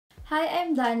Hi,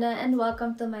 I'm Dannah and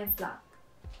welcome to my vlog.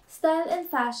 Style and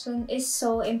fashion is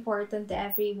so important to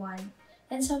everyone.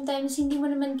 And sometimes, hindi mo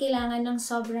naman kailangan ng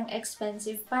sobrang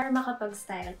expensive para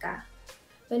makapag-style ka.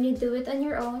 When you do it on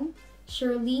your own,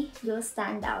 surely you'll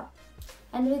stand out.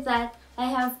 And with that,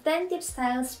 I have 10 tip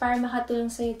styles para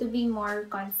makatulong sa'yo to be more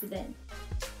confident.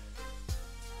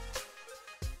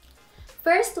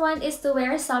 First one is to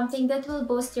wear something that will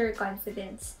boost your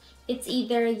confidence. It's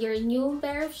either your new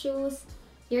pair of shoes,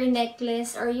 your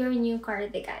necklace, or your new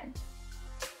cardigan.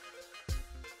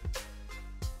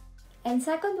 And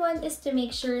second one is to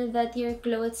make sure that your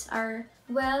clothes are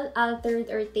well altered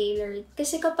or tailored.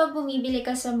 Kasi kapag bumibili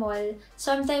ka sa mall,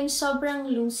 sometimes sobrang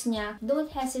loose niya.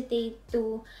 Don't hesitate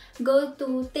to go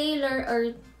to tailor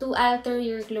or to alter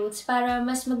your clothes para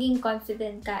mas maging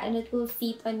confident ka and it will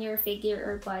fit on your figure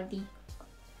or body.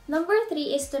 Number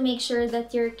 3 is to make sure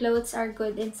that your clothes are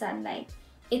good in sunlight.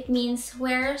 It means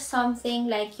wear something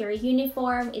like your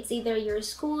uniform. It's either your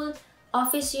school,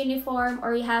 office uniform,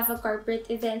 or you have a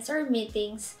corporate events or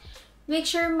meetings. Make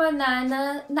sure mo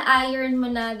na-iron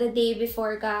mo na the day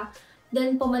before ka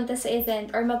then pumunta sa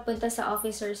event or magpunta sa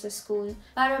office or sa school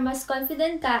para mas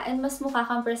confident ka and mas mukha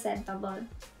kang presentable.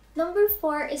 Number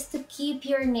 4 is to keep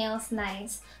your nails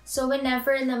nice. So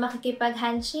whenever na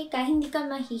makikipag-handshake ka, hindi ka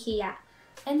mahihiya.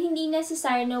 And hindi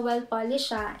necessary na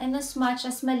well-polished siya, and as much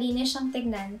as malinis siyang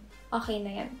tignan, okay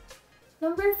na yan.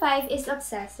 Number 5 is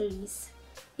accessories.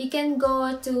 You can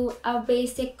go to a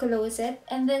basic closet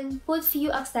and then put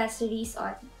few accessories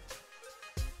on.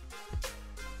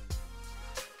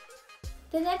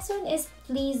 The next one is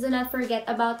please do not forget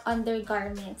about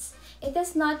undergarments. It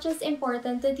is not just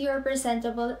important that you are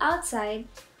presentable outside,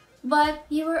 but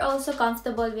you are also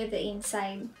comfortable with the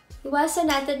inside. Iwasan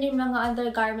natin yung mga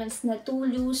undergarments na too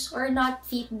loose or not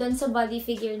fit dun sa body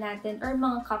figure natin or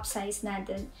mga cup size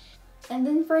natin. And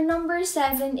then for number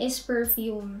 7 is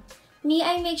perfume. Me,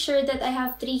 I make sure that I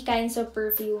have 3 kinds of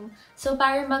perfume. So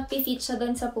para mag-fit siya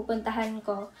dun sa pupuntahan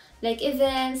ko. Like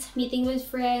events, meeting with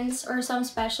friends, or some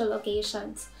special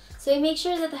occasions. So I make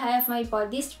sure that I have my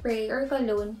body spray or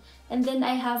cologne. And then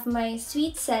I have my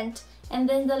sweet scent. And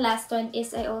then the last one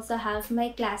is I also have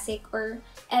my classic or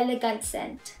elegant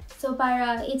scent. So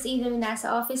para it's either nasa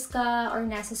office ka, or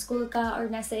nasa school ka, or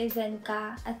nasa event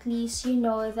ka, at least you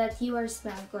know that you are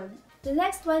smell good. The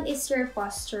next one is your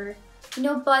posture. You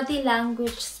know, body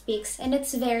language speaks and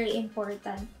it's very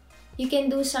important. You can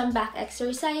do some back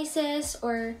exercises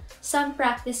or some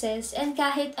practices and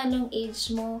kahit anong age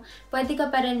mo, pwede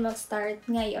ka pa rin mag-start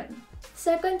ngayon.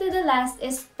 Second to the last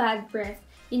is bad breath.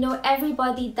 You know,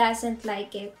 everybody doesn't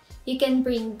like it. You can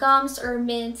bring gums or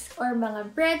mints or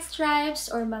mga bread stripes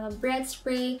or mga bread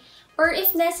spray, or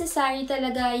if necessary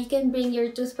talaga, you can bring your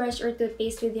toothbrush or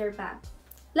toothpaste with your bag.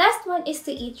 Last one is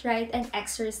to eat right and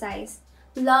exercise.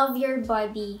 Love your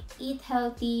body, eat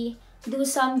healthy, do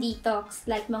some detox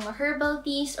like mga herbal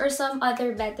teas or some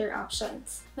other better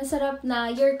options. Masarap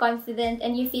na you're confident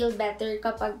and you feel better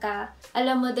kapag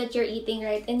alam mo that you're eating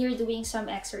right and you're doing some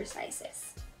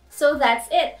exercises. So that's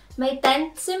it, my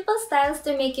 10 simple styles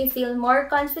to make you feel more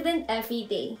confident every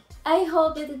day. I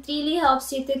hope that it really helps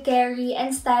you to carry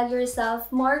and style yourself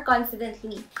more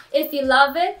confidently. If you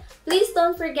love it, please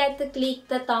don't forget to click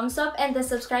the thumbs up and the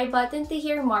subscribe button to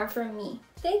hear more from me.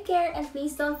 Take care and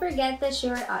please don't forget that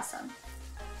you're awesome.